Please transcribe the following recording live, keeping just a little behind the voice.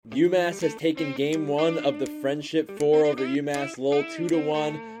UMass has taken Game 1 of the Friendship 4 over UMass Lowell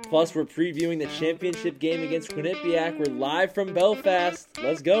 2-1. Plus, we're previewing the championship game against Quinnipiac. We're live from Belfast.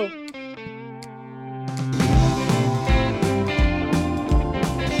 Let's go.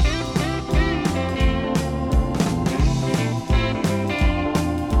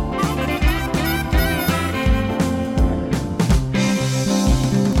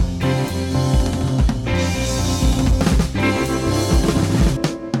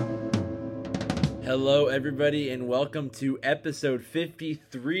 Hello, everybody, and welcome to episode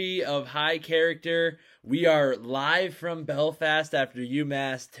 53 of High Character. We are live from Belfast after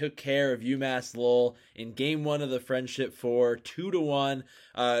UMass took care of UMass Lowell in Game 1 of the Friendship 4,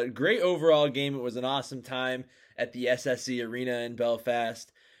 2-1. Great overall game. It was an awesome time at the SSE Arena in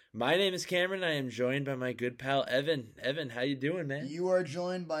Belfast. My name is Cameron. I am joined by my good pal, Evin. Evin, how you doing, man? You are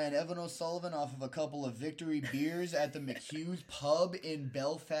joined by an Evin O'Sullivan off of a couple of victory beers at the McHugh's pub in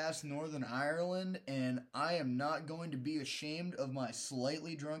Belfast, Northern Ireland, and I am not going to be ashamed of my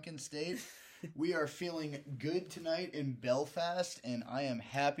slightly drunken state. We are feeling good tonight in Belfast, and I am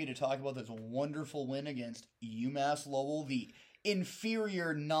happy to talk about this wonderful win against UMass Lowell, the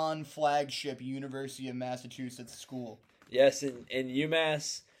inferior non-flagship University of Massachusetts school. Yes, and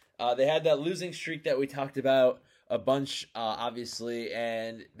UMass... they had that losing streak that we talked about a bunch, obviously,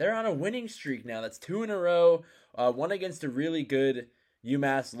 and they're on a winning streak now. That's 2 in a row, one against a really good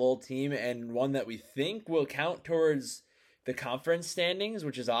UMass Lowell team, and one that we think will count towards the conference standings,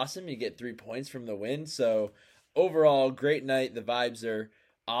 which is awesome. You get 3 points from the win. So overall, great night. The vibes are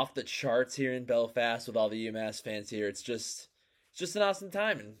off the charts here in Belfast with all the UMass fans here. It's just an awesome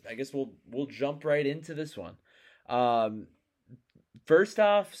time, and I guess we'll jump right into this one. First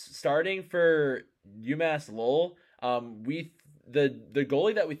off, starting for UMass Lowell, the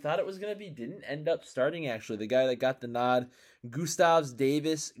goalie that we thought it was going to be didn't end up starting, actually. The guy that got the nod, Gustavs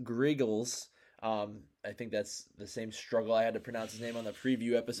Davis Griggles. I think that's the same struggle. I had to pronounce his name on the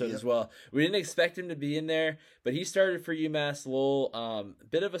preview episode as well. We didn't expect him to be in there, but he started for UMass Lowell. A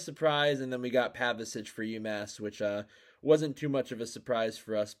bit of a surprise, and then we got Pavicic for UMass, which wasn't too much of a surprise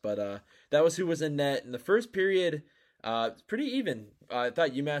for us, but that was who was in net. In the first period... it's pretty even. I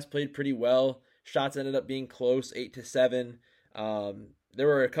thought UMass played pretty well. Shots ended up being close, 8-7. There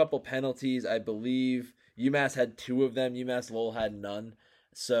were a couple penalties, I believe. UMass had 2 of them. UMass Lowell had none.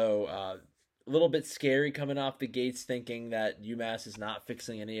 So a little bit scary coming off the gates, thinking that UMass is not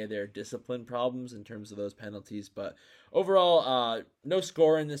fixing any of their discipline problems in terms of those penalties. But overall, no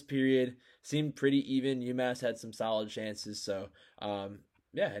score in this period. Seemed pretty even. UMass had some solid chances. So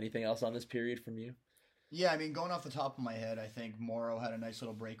anything else on this period from you? Yeah, I mean, going off the top of my head, I think Morrow had a nice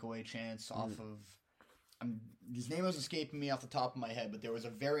little breakaway chance off of... his name was escaping me off the top of my head, but there was a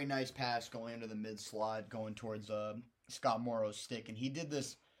very nice pass going into the mid-slot, going towards Scott Morrow's stick, and he did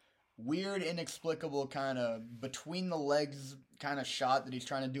this weird, inexplicable kind of between-the-legs kind of shot that he's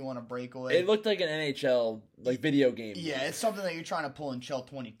trying to do on a breakaway. It looked like an NHL video game. Yeah, it's something that you're trying to pull in Chell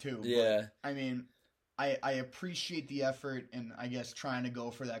 22. Yeah. But, I mean... I appreciate the effort and I guess trying to go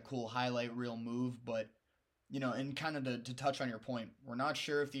for that cool highlight reel move, but and kind of to touch on your point, we're not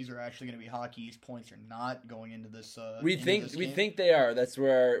sure if these are actually going to be Hockey East points or not going into this. We think they are. That's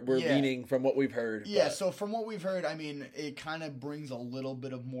where we're leaning from what we've heard. Yeah. But. So from what we've heard, I mean, it kind of brings a little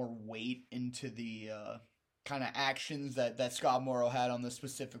bit of more weight into the kind of actions that Scott Morrow had on this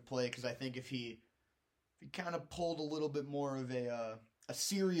specific play, because I think if he kind of pulled a little bit more of a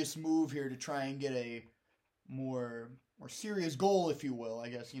serious move here to try and get a more serious goal, if you will. I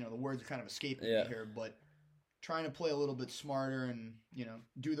guess, the words are kind of escaping me here, but trying to play a little bit smarter and,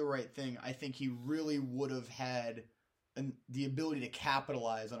 do the right thing. I think he really would have had the ability to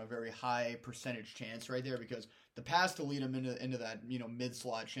capitalize on a very high percentage chance right there, because the pass to lead him into that,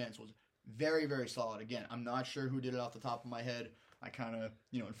 mid-slot chance was very, very solid. Again, I'm not sure who did it off the top of my head. I kind of,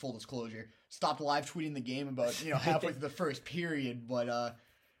 in full disclosure, stopped live tweeting the game about, halfway through the first period. But,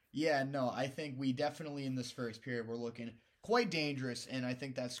 I think we definitely in this first period were looking quite dangerous. And I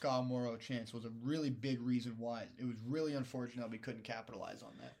think that Scott Morrow chance was a really big reason why. It was really unfortunate we couldn't capitalize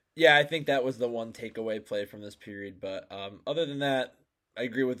on that. Yeah, I think that was the one takeaway play from this period. But other than that, I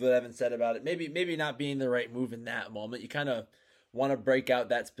agree with what Evan said about it. Maybe not being the right move in that moment. You kind of want to break out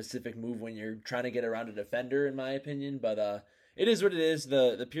that specific move when you're trying to get around a defender, in my opinion. But, it is what it is.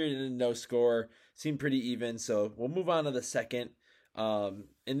 The period ended no score. Seemed pretty even, so we'll move on to the second.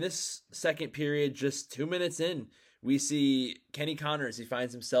 In this second period, just 2 minutes in, we see Kenny Connors. He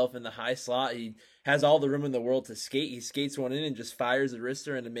finds himself in the high slot. He has all the room in the world to skate. He skates one in and just fires the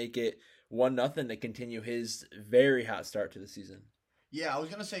wrister in to make it 1-0 to continue his very hot start to the season. Yeah, I was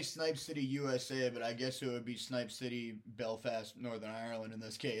gonna say Snipe City, USA, but I guess it would be Snipe City, Belfast, Northern Ireland in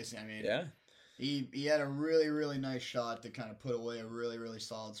this case. I mean, Yeah. he had a really really nice shot to kind of put away a really really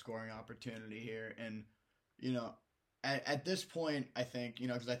solid scoring opportunity here, and you know, at this point, I think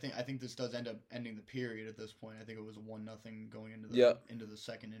because I think this does end up ending the period at this point. I think it was 1-0 going into the Yeah.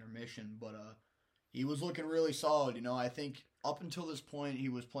 second intermission, but he was looking really solid. I think up until this point he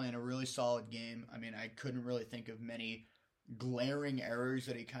was playing a really solid game. I mean, I couldn't really think of many glaring errors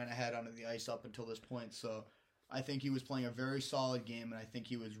that he kind of had under the ice up until this point. So I think he was playing a very solid game, and I think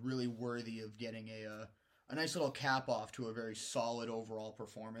he was really worthy of getting a nice little cap off to a very solid overall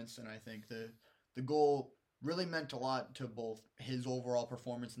performance. And I think the goal really meant a lot to both his overall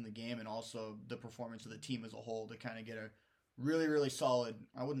performance in the game and also the performance of the team as a whole to kind of get a really really solid,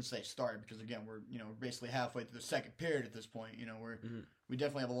 I wouldn't say start, because again we're basically halfway through the second period at this point. We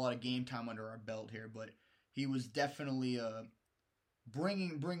definitely have a lot of game time under our belt here, but he was definitely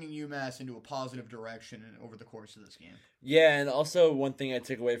bringing UMass into a positive direction over the course of this game. Yeah, and also one thing I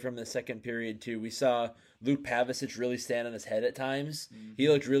took away from the second period too, we saw Luke Pavicic really stand on his head at times. Mm-hmm. He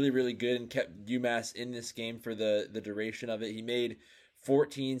looked really, really good and kept UMass in this game for the duration of it. He made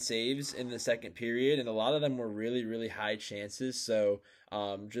 14 saves in the second period, and a lot of them were really, really high chances. So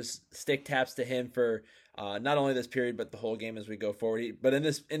just stick taps to him for not only this period but the whole game as we go forward. But in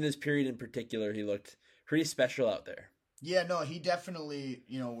this period in particular, he looked pretty special out there. Yeah, no, he definitely,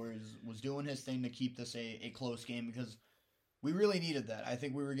 was doing his thing to keep this a close game, because we really needed that. I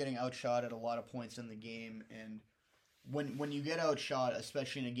think we were getting outshot at a lot of points in the game, and when you get outshot,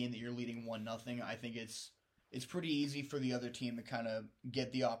 especially in a game that you're leading 1-0, I think it's pretty easy for the other team to kind of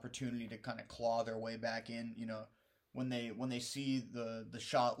get the opportunity to kind of claw their way back in. When they see the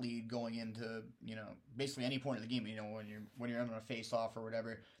shot lead going into basically any point of the game, when you're on a face off or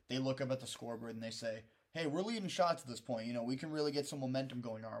whatever, they look up at the scoreboard and they say, hey, we're leading shots at this point. We can really get some momentum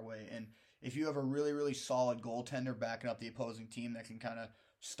going our way. And if you have a really, really solid goaltender backing up the opposing team that can kind of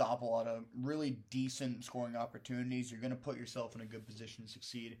stop a lot of really decent scoring opportunities, you're going to put yourself in a good position to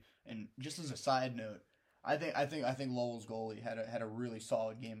succeed. And just as a side note, I think Lowell's goalie had a really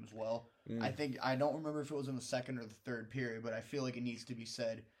solid game as well. I don't remember if it was in the second or the third period, but I feel like it needs to be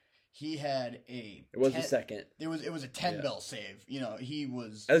said. He had It was the second. It was a 10-bell save. He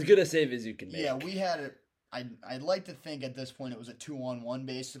was as good a save as you can make. Yeah, we had it. I'd like to think at this point it was a 2-on-1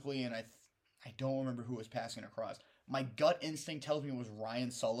 basically, and I don't remember who was passing across. My gut instinct tells me it was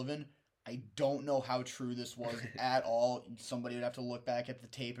Ryan Sullivan. I don't know how true this was at all. Somebody would have to look back at the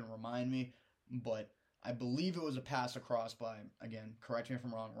tape and remind me, but I believe it was a pass across by, again, correct me if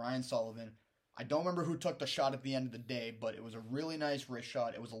I'm wrong, Ryan Sullivan. I don't remember who took the shot at the end of the day, but it was a really nice wrist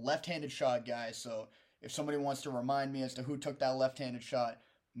shot. It was a left-handed shot, guys, so if somebody wants to remind me as to who took that left-handed shot,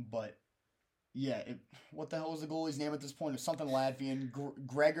 but yeah, what the hell was the goalie's name at this point? It was something Latvian.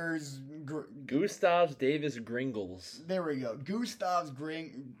 Gustavs Davis Gringles. There we go. Gustavs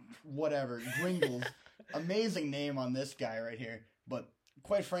Gringles. Amazing name on this guy right here. But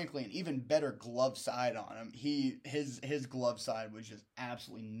quite frankly, an even better glove side on him. His glove side was just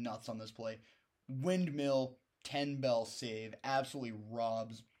absolutely nuts on this play. Windmill 10-bell save. Absolutely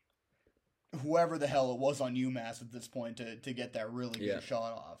robs whoever the hell it was on UMass at this point to get that really good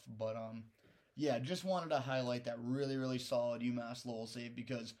shot off. But yeah, just wanted to highlight that really, really solid UMass Lowell save,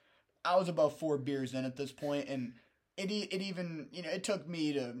 because I was about 4 beers in at this point, and it even, it took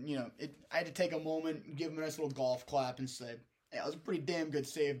me to, I had to take a moment, give him a nice little golf clap and say, yeah, it was a pretty damn good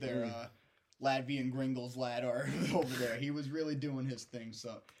save there, Latvian Gringles lad over there. He was really doing his thing,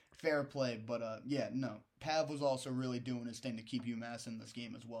 so fair play. But yeah, no, Pav was also really doing his thing to keep UMass in this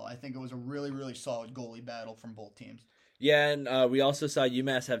game as well. I think it was a really, really solid goalie battle from both teams. Yeah, and we also saw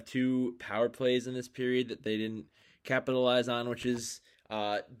UMass have 2 power plays in this period that they didn't capitalize on, which is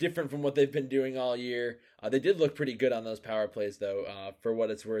different from what they've been doing all year. They did look pretty good on those power plays, though, for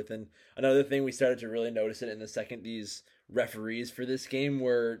what it's worth. And another thing, we started to really notice it in the second. These referees for this game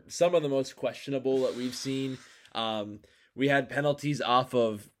were some of the most questionable that we've seen. We had penalties off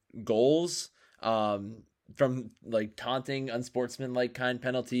of goals, from like taunting, unsportsmanlike kind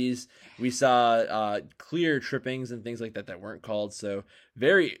penalties. We saw clear trippings and things like that weren't called. So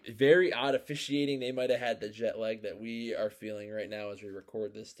very, very odd officiating. They might have had the jet lag that we are feeling right now as we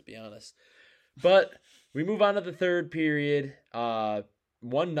record this, to be honest. But we move on to the third period,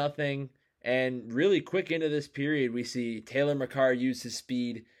 1-0, and really quick into this period, we see Taylor McCarr use his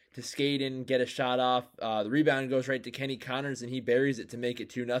speed to skate in, get a shot off. The rebound goes right to Kenny Connors, and he buries it to make it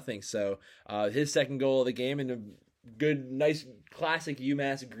 2-0. So his second goal of the game, and a good, nice, classic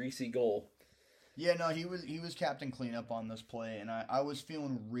UMass greasy goal. Yeah, no, he was captain cleanup on this play, and I was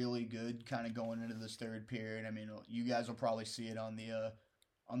feeling really good kind of going into this third period. I mean, you guys will probably see it on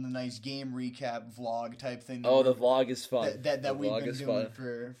the nice game recap vlog type thing that Oh, we're the vlog is fun. that The we've vlog been is doing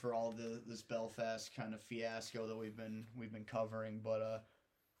fun. for all this Belfast kind of fiasco that we've been covering. But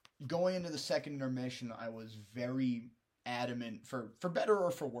going into the second intermission, I was very adamant for better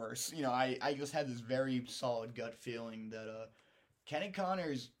or for worse. I just had this very solid gut feeling that Kenny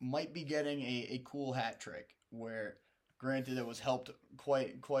Connors might be getting a cool hat trick. Where, granted, it was helped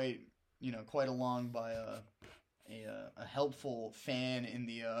quite along by a helpful fan in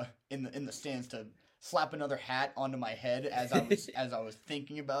the stands to slap another hat onto my head as I was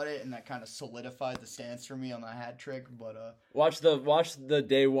thinking about it, and that kind of solidified the stance for me on the hat trick. But Watch the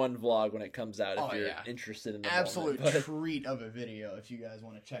day one vlog when it comes out if oh you're yeah, interested in the absolute moment. But treat of a video if you guys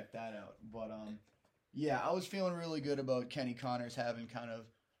want to check that out. But yeah, I was feeling really good about Kenny Connors having kind of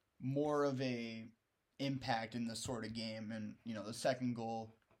more of a impact in this sort of game, and the second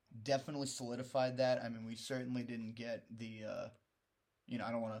goal definitely solidified that. I mean, we certainly didn't get the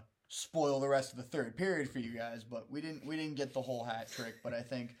I don't want to spoil the rest of the third period for you guys, but we didn't get the whole hat trick. But I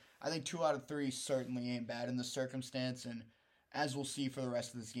think 2 out of 3 certainly ain't bad in this circumstance, and as we'll see for the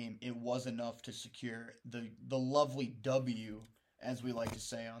rest of this game, it was enough to secure the lovely W, as we like to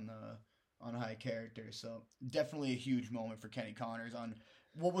say on High Character. So definitely a huge moment for Kenny Connors on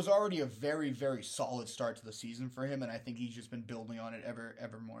what was already a very, very solid start to the season for him, and I think he's just been building on it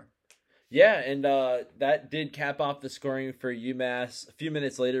ever more. yeah, and that did cap off the scoring for UMass. A few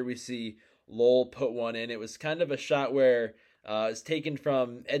minutes later, we see Lowell put one in. It was kind of a shot where it's taken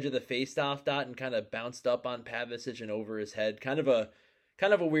from edge of the face-off dot and kind of bounced up on Pavicic and over his head. Kind of a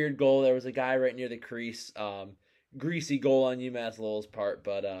weird goal. There was a guy right near the crease. Greasy goal on UMass Lowell's part,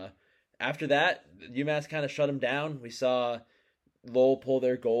 but after that, UMass kind of shut him down. We saw Lowell pull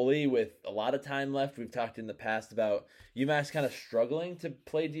their goalie with a lot of time left. We've talked in the past about UMass kind of struggling to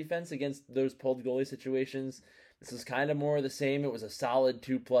play defense against those pulled goalie situations. This is kind of more of the same. It was a solid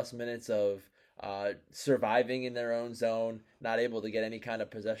 2+ minutes of surviving in their own zone, not able to get any kind of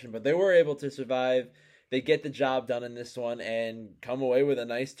possession, but they were able to survive. They get the job done in this one and come away with a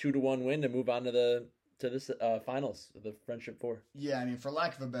nice 2-1 win to move on to the finals of the Friendship Four. Yeah, I mean, for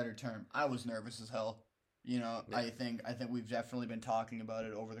lack of a better term, I was nervous as hell. Yeah. I think we've definitely been talking about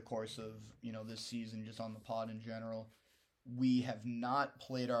it over the course of this season, just on the pod in general. We have not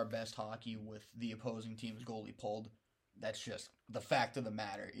played our best hockey with the opposing team's goalie pulled. That's just the fact of the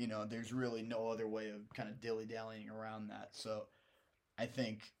matter. There's really no other way of kind of dilly-dallying around that. So I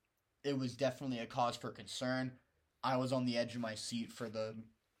think it was definitely a cause for concern. I was on the edge of my seat for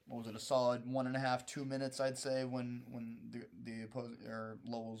a solid 1.5, 2 minutes, I'd say, when the opposing or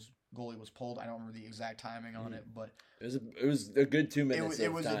Lowell's goalie was pulled. I don't remember the exact timing on it, but it was a good 2 minutes.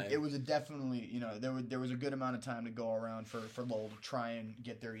 It was a definitely there was a good amount of time to go around for Lowell to try and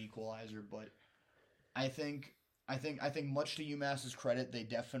get their equalizer. But I think much to UMass's credit, they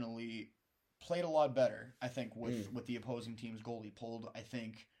definitely played a lot better. I think with the opposing team's goalie pulled, I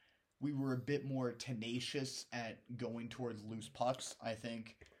think we were a bit more tenacious at going towards loose pucks. I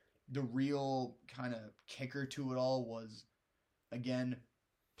think the real kind of kicker to it all was, again,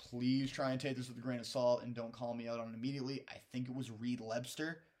 please try and take this with a grain of salt and don't call me out on it immediately. I think it was Reed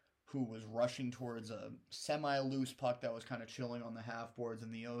Lebster who was rushing towards a semi-loose puck that was kind of chilling on the half boards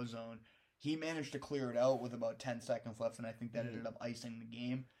in the O-zone. He managed to clear it out with about 10 seconds left, and I think that ended up icing the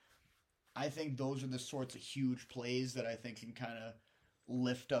game. I think those are the sorts of huge plays that I think can kind of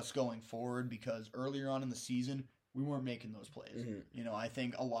lift us going forward, because earlier on in the season, we weren't making those plays. I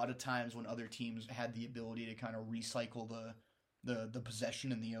think a lot of times when other teams had the ability to kind of recycle the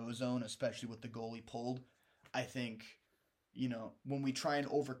possession in the O-zone, especially with the goalie pulled, I think, when we try and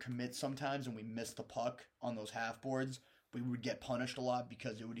overcommit sometimes and we miss the puck on those half boards, we would get punished a lot,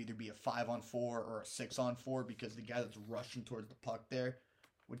 because it would either be a 5-on-4 or a 6-on-4, because the guy that's rushing towards the puck there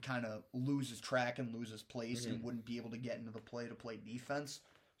would kind of lose his track and lose his place and wouldn't be able to get into the play to play defense.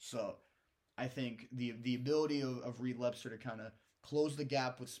 So I think the ability of Reed Lebster to kind of close the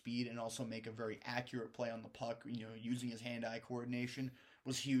gap with speed and also make a very accurate play on the puck, using his hand-eye coordination,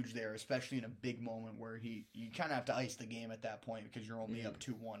 was huge there, especially in a big moment where you kind of have to ice the game at that point, because you're only up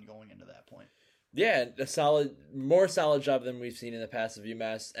 2-1 going into that point. Yeah, more solid job than we've seen in the past of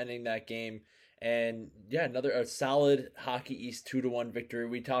UMass ending that game. And yeah, a solid Hockey East 2-1 victory.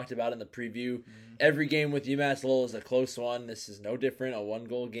 We talked about in the preview. Every game with UMass Lowell is a close one. This is no different, a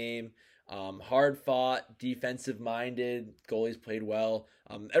 1-goal game. Hard fought, defensive minded, goalies played well.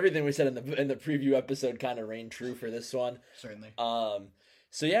 Everything we said in the preview episode kind of reigned true for this one. Certainly.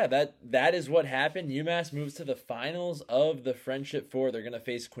 So yeah, that is what happened. UMass moves to the finals of the Friendship Four. They're gonna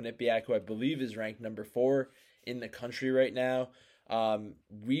face Quinnipiac, who I believe is ranked number 4 in the country right now. We're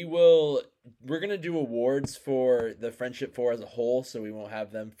gonna do awards for the Friendship Four as a whole, so we won't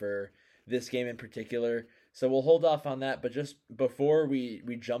have them for this game in particular. So we'll hold off on that. But just before we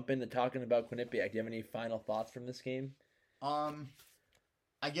jump into talking about Quinnipiac, do you have any final thoughts from this game?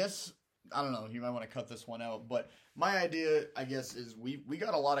 I guess I don't know. You might want to cut this one out, but my idea, I guess, is we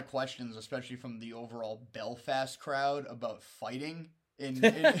got a lot of questions, especially from the overall Belfast crowd, about fighting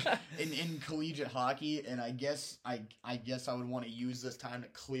in collegiate hockey, and I guess I would want to use this time to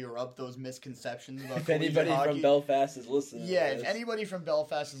clear up those misconceptions about if anybody hockey. From Belfast is listening. Yeah, if anybody from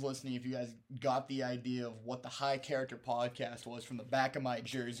Belfast is listening, if you guys got the idea of what the High Character Podcast was from the back of my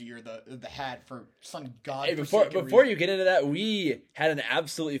jersey or the hat for some before you get into that, we had an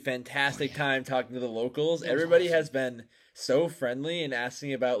absolutely fantastic time talking to the locals. Everybody has been so friendly and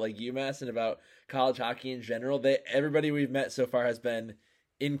asking about like UMass and about college hockey in general. Everybody we've met so far has been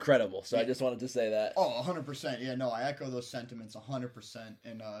incredible. So yeah. I just wanted to say that. Oh, 100%. Yeah, no, I echo those sentiments 100%.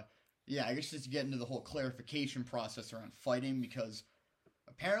 And yeah, I guess just to get into the whole clarification process around fighting, because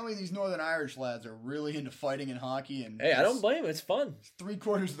apparently these Northern Irish lads are really into fighting in hockey. And hey, I don't blame them. It's fun. It's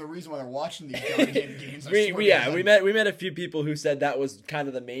 3/4 of the reason why they're watching these games. we met a few people who said that was kind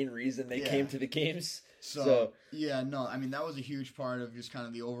of the main reason they came to the games. So yeah, no, I mean that was a huge part of just kind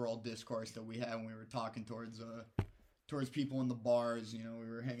of the overall discourse that we had when we were talking towards people in the bars. You know, we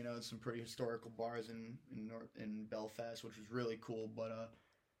were hanging out at some pretty historical bars in Belfast, which was really cool. But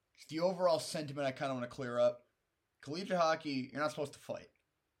the overall sentiment I kind of want to clear up: collegiate hockey, you're not supposed to fight.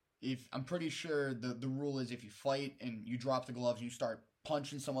 I'm pretty sure the rule is if you fight and you drop the gloves and you start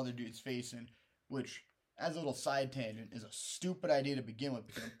punching some other dude's face in, which, as a little side tangent, is a stupid idea to begin with,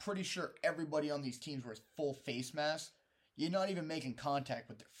 because I'm pretty sure everybody on these teams wears full face masks. You're not even making contact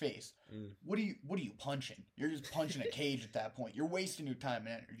with their face. What are you punching? You're just punching a cage at that point. You're wasting your time and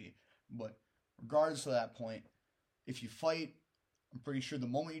energy. But regardless of that point, if you fight, I'm pretty sure the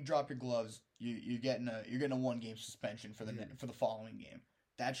moment you drop your gloves, you're getting a 1-game suspension for the following game.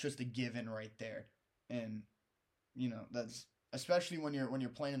 That's just a given right there. And you know, that's especially when you're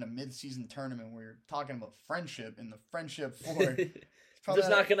playing in a mid-season tournament where you're talking about friendship and the Friendship Four. It's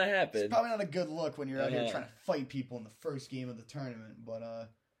not going to happen. It's probably not a good look when you're out here trying to fight people in the first game of the tournament. But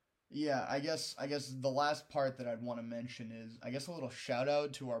yeah, I guess the last part that I'd want to mention is I guess a little shout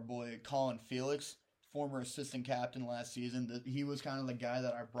out to our boy Colin Felix, former assistant captain last season. He was kind of the guy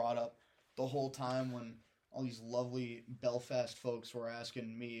that I brought up the whole time when all these lovely Belfast folks were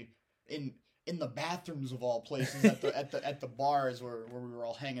asking me in the bathrooms of all places at the bars where we were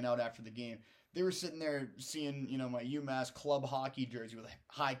all hanging out after the game. They were sitting there seeing, you know, my UMass club hockey jersey with a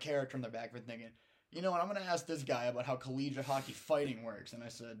High Character on the back of it, thinking, you know what, I'm going to ask this guy about how collegiate hockey fighting works. And I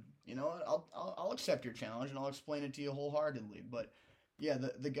said, you know what, I'll accept your challenge and I'll explain it to you wholeheartedly. But yeah,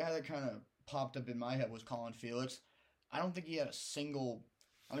 the guy that kind of popped up in my head was Colin Felix. I don't think he had a single.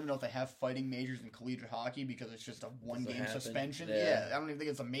 I don't even know if they have fighting majors in collegiate hockey because it's just a 1-game suspension. Yeah, I don't even think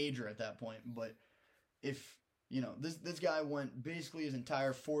it's a major at that point. But if, you know, this guy went basically his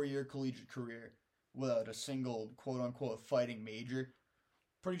entire 4-year collegiate career without a single quote-unquote fighting major.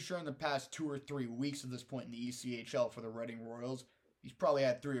 Pretty sure in the past 2 or 3 weeks at this point in the ECHL for the Reading Royals, he's probably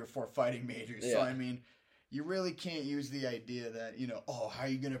had 3 or 4 fighting majors. Yeah. So, I mean, you really can't use the idea that, you know, oh, how are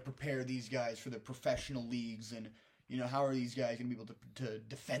you going to prepare these guys for the professional leagues and, you know, how are these guys going to be able to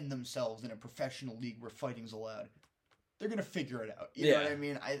defend themselves in a professional league where fighting's allowed? They're going to figure it out. You know what I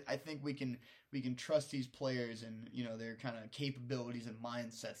mean? I think we can trust these players and, you know, their kind of capabilities and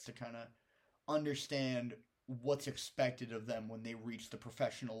mindsets to kind of understand what's expected of them when they reach the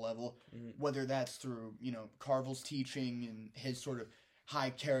professional level, whether that's through, you know, Carvel's teaching and his sort of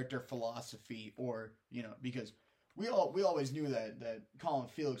high character philosophy, or, you know, because we always knew that Colin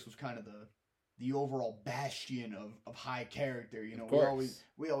Felix was kind of the overall bastion of high character. You know,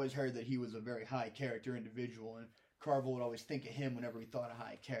 we always heard that he was a very high character individual, and Carvel would always think of him whenever he thought of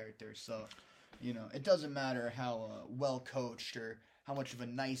high character. So, you know, it doesn't matter how well coached or how much of a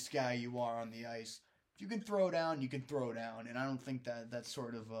nice guy you are on the ice. If you can throw down, you can throw down, and I don't think that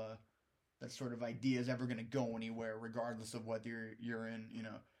sort of idea is ever going to go anywhere, regardless of whether you're in, you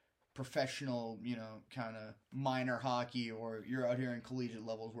know, professional, you know, kind of minor hockey, or you're out here in collegiate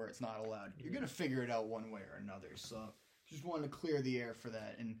levels where it's not allowed. You're going to figure it out one way or another. So just wanted to clear the air for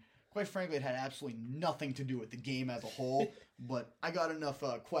that. And quite frankly, it had absolutely nothing to do with the game as a whole, but I got enough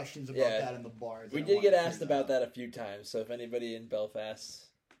questions about that in the bars. We did get asked about that a few times, so if anybody in Belfast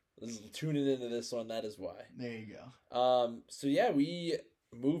is tuning into this one, that is why. There you go. So yeah, we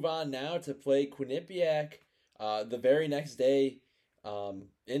move on now to play Quinnipiac the very next day.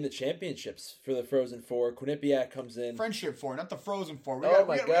 in the championships for the Frozen Four. Quinnipiac comes in. Friendship Four, not the Frozen Four. We Oh got,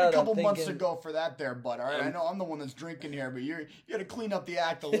 my we got a God, couple I'm months to thinking- go for that there, bud. All right, I know I'm the one that's drinking here, but you got to clean up the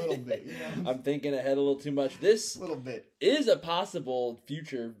act a little bit. You know? I'm thinking ahead a little too much. This A little bit. is a possible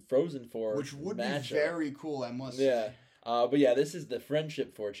future Frozen Four Which would matchup. be very cool, I must Yeah. say. But yeah, this is the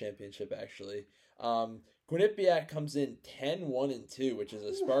Friendship Four championship, actually. Quinnipiac comes in 10-1-2, which is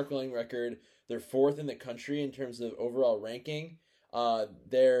a sparkling record. They're fourth in the country in terms of overall ranking.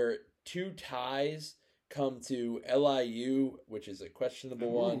 Their two ties come to LIU, which is a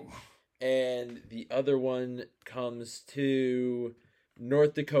questionable one. And the other one comes to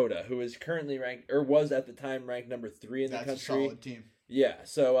North Dakota, who is currently ranked, or was at the time ranked number 3 in the country. That's a solid team. Yeah,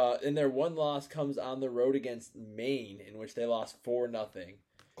 so and their one loss comes on the road against Maine, in which they lost 4-0.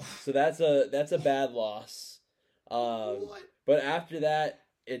 So that's a bad loss. What? But after that,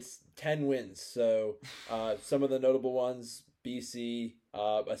 it's 10 wins. So some of the notable ones: BC,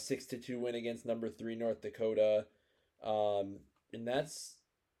 a 6-2 win against number 3 North Dakota, and that's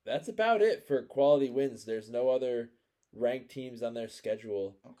about it for quality wins. There's no other ranked teams on their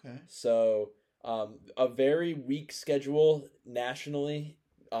schedule. Okay. So a very weak schedule nationally.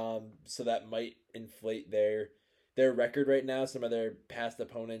 So that might inflate their record right now. Some of their past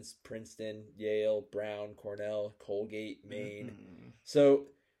opponents: Princeton, Yale, Brown, Cornell, Colgate, Maine. Mm-hmm. So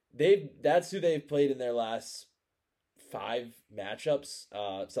that's who they've played in their last 5 matchups.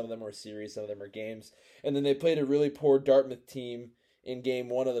 Some of them were series, some of them were games, and then they played a really poor Dartmouth team in game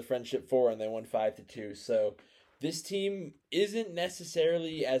 1 of the Friendship Four, and they won 5-2. So this team isn't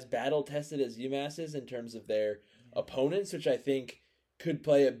necessarily as battle tested as UMass is in terms of their opponents, which I think could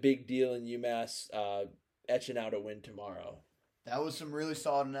play a big deal in UMass etching out a win tomorrow. That was some really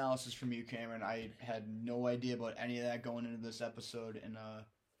solid analysis from you, Cameron. I had no idea about any of that going into this episode, and I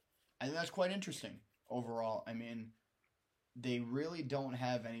think that's quite interesting overall. I mean, they really don't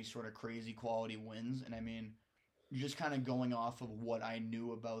have any sort of crazy quality wins, and I mean, just kind of going off of what I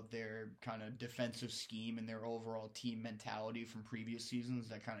knew about their kind of defensive scheme and their overall team mentality from previous seasons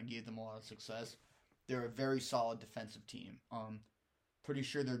that kind of gave them a lot of success. They're a very solid defensive team. Pretty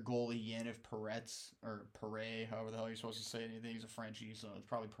sure their goalie, Yaniv Peretz, or Pere, however the hell you're supposed to say it. I think he's a Frenchie, so it's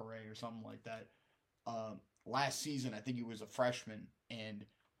probably Pere or something like that. Last season, I think he was a freshman, and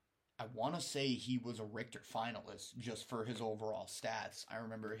I want to say he was a Richter finalist just for his overall stats. I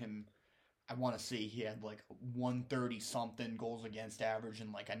remember him, I want to say he had like 130-something goals against average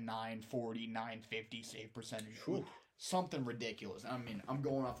and like a 940, 950 save percentage. Something ridiculous. I mean, I'm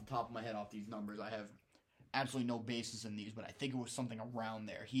going off the top of my head off these numbers. I have absolutely no basis in these, but I think it was something around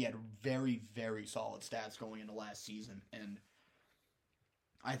there. He had very, very solid stats going into last season, and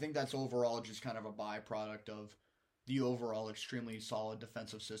I think that's overall just kind of a byproduct of the overall extremely solid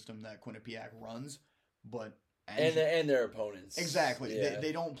defensive system that Quinnipiac runs, but and their opponents. Exactly. Yeah.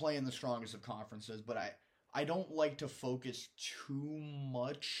 They don't play in the strongest of conferences, but I don't like to focus too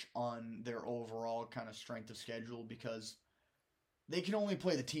much on their overall kind of strength of schedule because they can only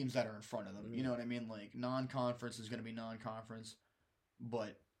play the teams that are in front of them. You know what I mean? Like, non-conference is going to be non-conference,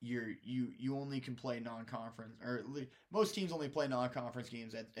 but you only can play non-conference, or most teams only play non-conference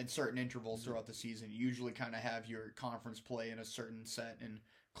games at certain intervals throughout the season. You usually kind of have your conference play in a certain set, and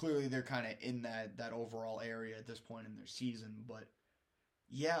clearly they're kind of in that overall area at this point in their season. But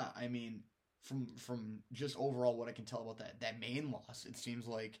yeah, I mean, from just overall what I can tell about that Maine loss, it seems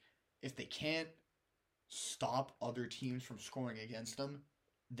like if they can't stop other teams from scoring against them,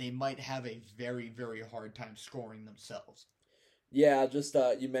 they might have a very, very hard time scoring themselves. Yeah, just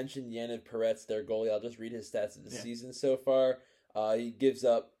you mentioned Yaniv Peretz, their goalie. I'll just read his stats of the season so far.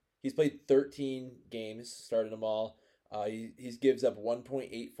 He's played 13 games, started them all. He gives up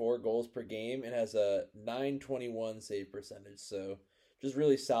 1.84 goals per game and has a 921 save percentage. So just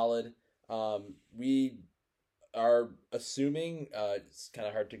really solid. We are assuming it's kind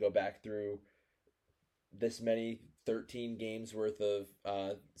of hard to go back through this many 13 games worth of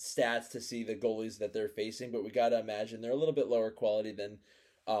stats to see the goalies that they're facing, but we got to imagine they're a little bit lower quality than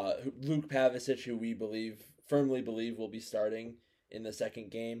Luke Pavicic, who we firmly believe will be starting in the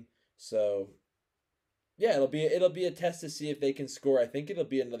second game. So yeah, it'll be a test to see if they can score. I think it'll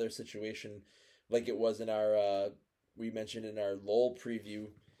be another situation like it was in our we mentioned in our Lowell preview.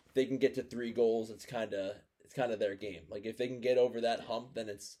 If they can get to 3 goals, it's kind of their game. Like if they can get over that hump, then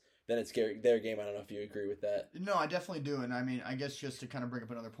it's their game. I don't know if you agree with that. No, I definitely do. And I mean, I guess just to kind of bring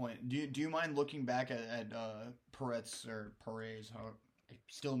up another point, do you mind looking back at Peretz or Perez? I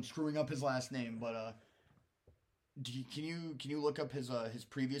still am screwing up his last name, but can you look up his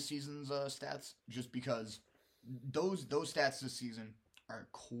previous season's stats? Just because those stats this season are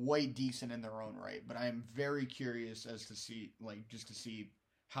quite decent in their own right. But I am very curious as to see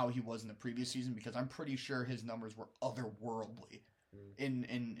how he was in the previous season, because I'm pretty sure his numbers were otherworldly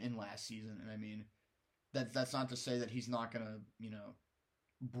in last season. And I mean, that's not to say that he's not gonna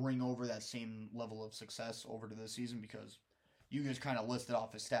bring over that same level of success over to this season, because you just kind of listed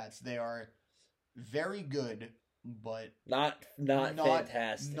off his stats. They are very good, but not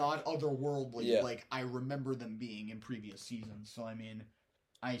fantastic, not otherworldly like I remember them being in previous seasons. So I mean,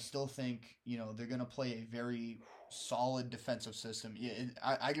 I still think they're gonna play a very solid defensive system.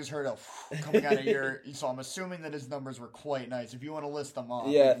 I just heard coming out of your, so I'm assuming that his numbers were quite nice. If you want to list them off,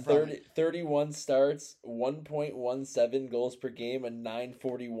 31 starts, 1.17 goals per game, and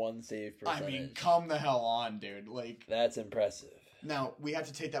 941 save percentage. I mean, come the hell on, dude! Like, that's impressive. Now we have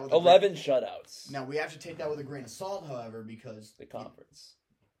to take that with 11 shutouts. Now we have to take that with a grain of salt, however, because the conference.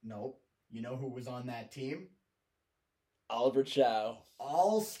 Nope. You know who was on that team? Oliver Chow.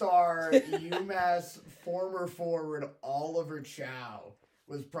 All-star UMass former forward Oliver Chow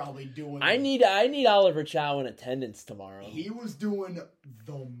was probably doing... I need Oliver Chow in attendance tomorrow. He was doing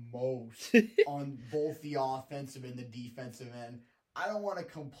the most on both the offensive and the defensive end. I don't want to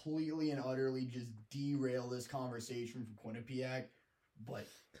completely and utterly just derail this conversation from Quinnipiac, but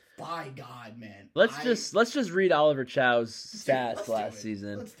by God, man. Let's just read Oliver Chow's stats last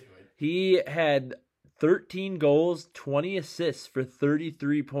season. Let's do it. He had 13 goals, 20 assists for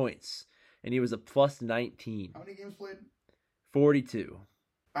 33 points, and he was a plus 19. How many games played? 42.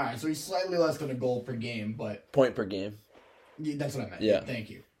 All right, so he's slightly less than a goal per game, but point per game. Yeah, that's what I meant. Yeah, thank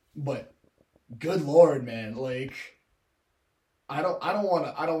you. But good Lord, man, like I don't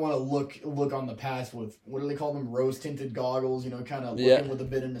want to look on the past with, what do they call them, rose tinted goggles? Kind of looking with a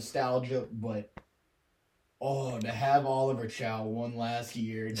bit of nostalgia, but to have Oliver Chow one last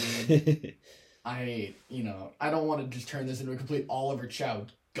year, dude. I don't want to just turn this into a complete Oliver Chow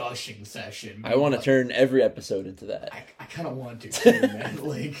gushing session. I want to turn every episode into that. I kind of want to too, man.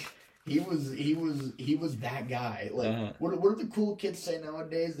 Like he was that guy. Like what do the cool kids say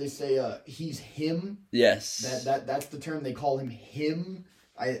nowadays? They say he's him. Yes. That's the term they call him.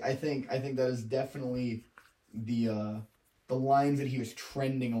 I think that is definitely the lines that he was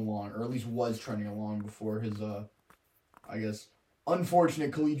trending along, or at least was trending along before his I guess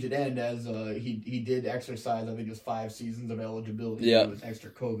unfortunate collegiate end, as he did exercise, I think it was 5 seasons of eligibility. Yeah. It was extra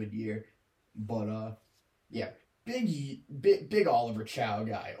COVID year. But big Oliver Chow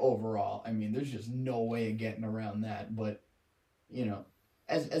guy overall. I mean, there's just no way of getting around that. But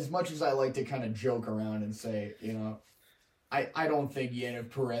as much as I like to kind of joke around and say, I don't think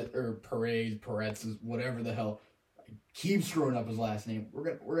Yaniv Perez is whatever the hell, keep screwing up his last name.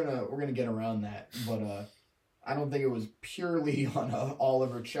 We're gonna get around that. But I don't think it was purely on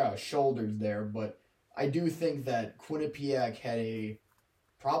Oliver Chow's shoulders there, but I do think that Quinnipiac had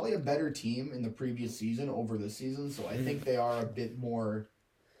probably a better team in the previous season over this season, so I think they are a bit more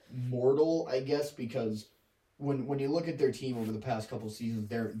mortal, I guess, because when you look at their team over the past couple seasons,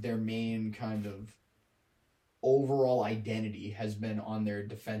 their main kind of overall identity has been on their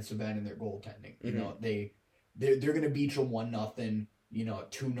defensive end and their goaltending. They're going to beat you 1-0.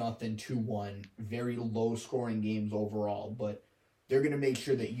 2-0, 2-1, very low scoring games overall, but they're going to make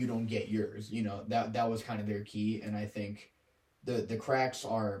sure that you don't get yours. That was kind of their key, and I think the cracks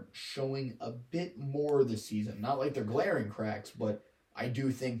are showing a bit more this season. Not like they're glaring cracks, but I do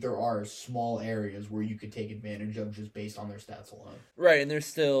think there are small areas where you could take advantage of just based on their stats alone. Right, and they're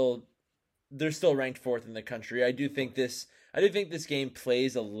still ranked 4th in the country. I do think this game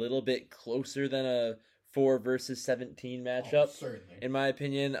plays a little bit closer than a 4 versus 17 matchup, certainly. In my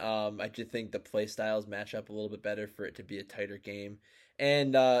opinion. I just think the play styles match up a little bit better for it to be a tighter game.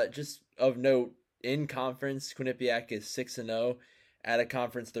 And just of note, in conference, Quinnipiac is 6-0. At a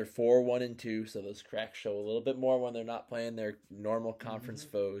conference, they're 4-1-2. So those cracks show a little bit more when they're not playing their normal conference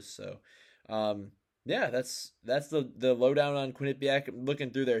foes. So, that's the lowdown on Quinnipiac. I'm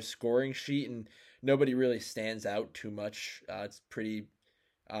looking through their scoring sheet, and nobody really stands out too much. It's pretty.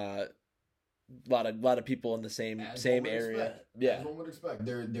 Lot of people in the same area. Yeah, as one would expect.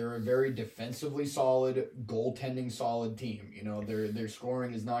 They're a very defensively solid, goaltending solid team. Their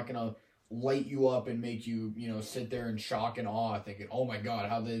scoring is not gonna light you up and make you sit there in shock and awe, thinking, "Oh my God,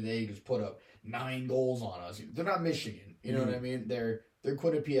 how did they just put up 9 goals on us?" They're not Michigan. You know what I mean? They're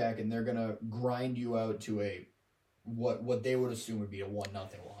Quinnipiac, and they're gonna grind you out to a what they would assume would be a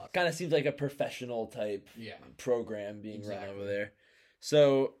 1-0 loss. Kind of seems like a professional type program being run over there.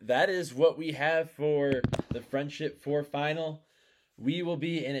 So that is what we have for the Friendship 4 final. We will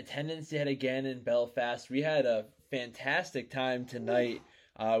be in attendance yet again in Belfast. We had a fantastic time tonight.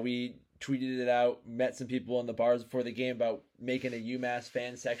 We tweeted it out, met some people in the bars before the game about making a UMass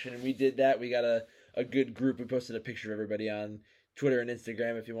fan section, and we did that. We got a good group. We posted a picture of everybody on Twitter and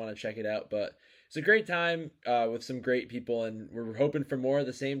Instagram if you want to check it out. But it's a great time with some great people, and we're hoping for more of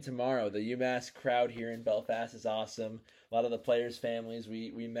the same tomorrow. The UMass crowd here in Belfast is awesome. A lot of the players' families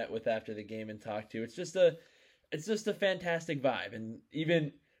we met with after the game and talked to. It's just a fantastic vibe, and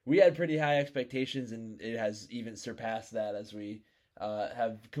even we had pretty high expectations, and it has even surpassed that as we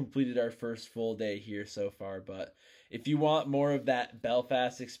have completed our first full day here so far. But if you want more of that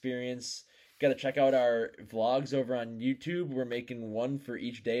Belfast experience, got to check out our vlogs over on YouTube. We're making one for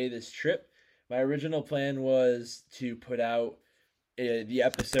each day of this trip. My original plan was to put out the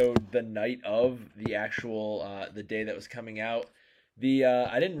episode the night of the actual the day that was coming out.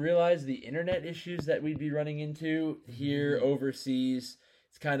 I didn't realize the internet issues that we'd be running into here overseas.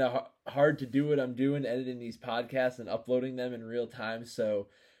 It's kind of hard to do what I'm doing, editing these podcasts and uploading them in real time. So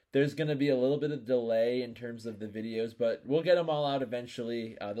there's going to be a little bit of delay in terms of the videos, but we'll get them all out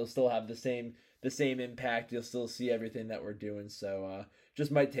eventually. They'll still have the same impact. You'll still see everything that we're doing. So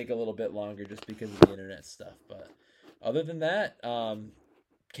just might take a little bit longer just because of the internet stuff. But other than that,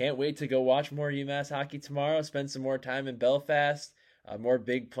 can't wait to go watch more UMass hockey tomorrow, spend some more time in Belfast. More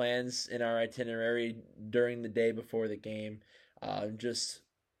big plans in our itinerary during the day before the game. Just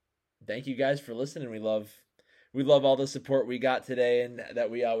thank you guys for listening. We love all the support we got today and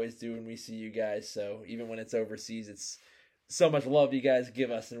that we always do when we see you guys. So even when it's overseas, it's so much love you guys give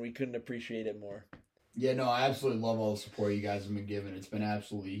us, and we couldn't appreciate it more. Yeah, no, I absolutely love all the support you guys have been giving. It's been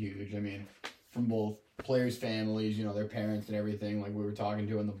absolutely huge. I mean, from both players' families, their parents and everything, like we were talking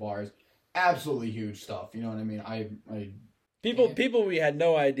to in the bars. Absolutely huge stuff. You know what I mean? People we had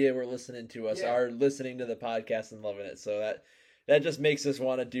no idea were listening to us are listening to the podcast and loving it. So that just makes us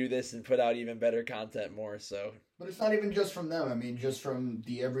want to do this and put out even better content more. So, but it's not even just from them. I mean, just from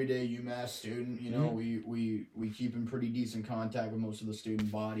the everyday UMass student. We keep in pretty decent contact with most of the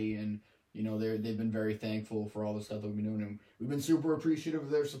student body, and they've been very thankful for all the stuff that we've been doing, and we've been super appreciative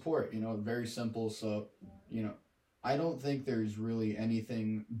of their support. Very simple. So, I don't think there's really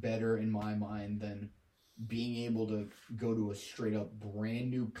anything better in my mind than being able to go to a straight up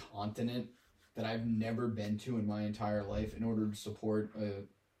brand new continent that I've never been to in my entire life in order to support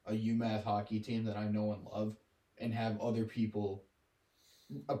a UMass hockey team that I know and love, and have other people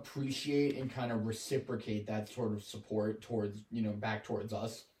appreciate and kind of reciprocate that sort of support towards, back towards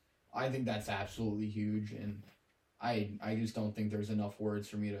us. I think that's absolutely huge, and I just don't think there's enough words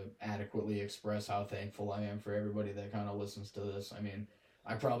for me to adequately express how thankful I am for everybody that kind of listens to this. I mean,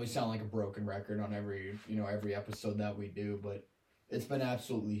 I probably sound like a broken record on every episode that we do, but it's been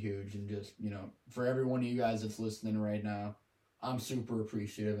absolutely huge. And just, for every one of you guys that's listening right now, I'm super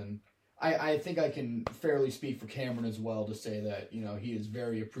appreciative. And I think I can fairly speak for Cameron as well to say that, he is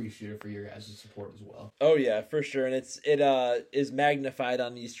very appreciative for your guys' support as well. Oh yeah, for sure. And it is magnified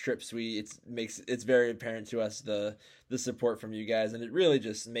on these trips. It's very apparent to us the support from you guys, and it really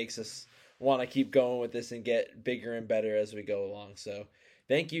just makes us want to keep going with this and get bigger and better as we go along. So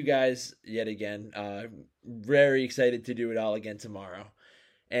thank you guys yet again. Very excited to do it all again tomorrow.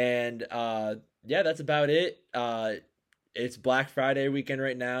 And that's about it. It's Black Friday weekend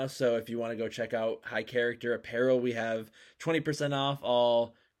right now, so if you want to go check out High Character Apparel, we have 20% off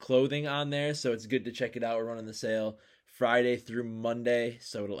all clothing on there, so it's good to check it out. We're running the sale Friday through Monday,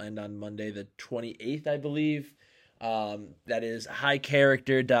 so it'll end on Monday the 28th, I believe. That is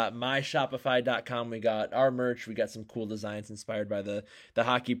highcharacter.myshopify.com. We got our merch. We got some cool designs inspired by the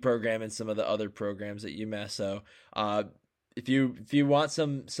hockey program and some of the other programs at UMass. So if you want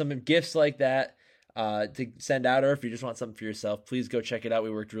some gifts like that to send out, or if you just want something for yourself, please go check it out.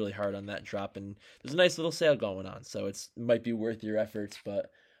 We worked really hard on that drop, and there's a nice little sale going on, so it might be worth your efforts. But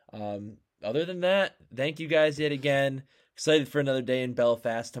other than that, thank you guys yet again. Excited for another day in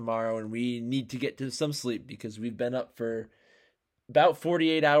Belfast tomorrow, and we need to get to some sleep because we've been up for about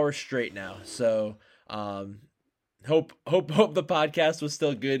 48 hours straight now. So hope the podcast was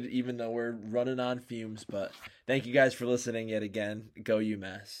still good, even though we're running on fumes. But thank you guys for listening yet again. Go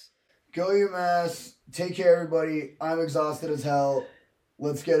UMass. Go UMass. Take care, everybody. I'm exhausted as hell.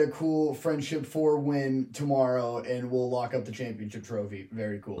 Let's get a cool Friendship 4 win tomorrow, and we'll lock up the championship trophy.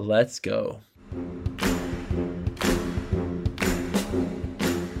 Very cool. Let's go.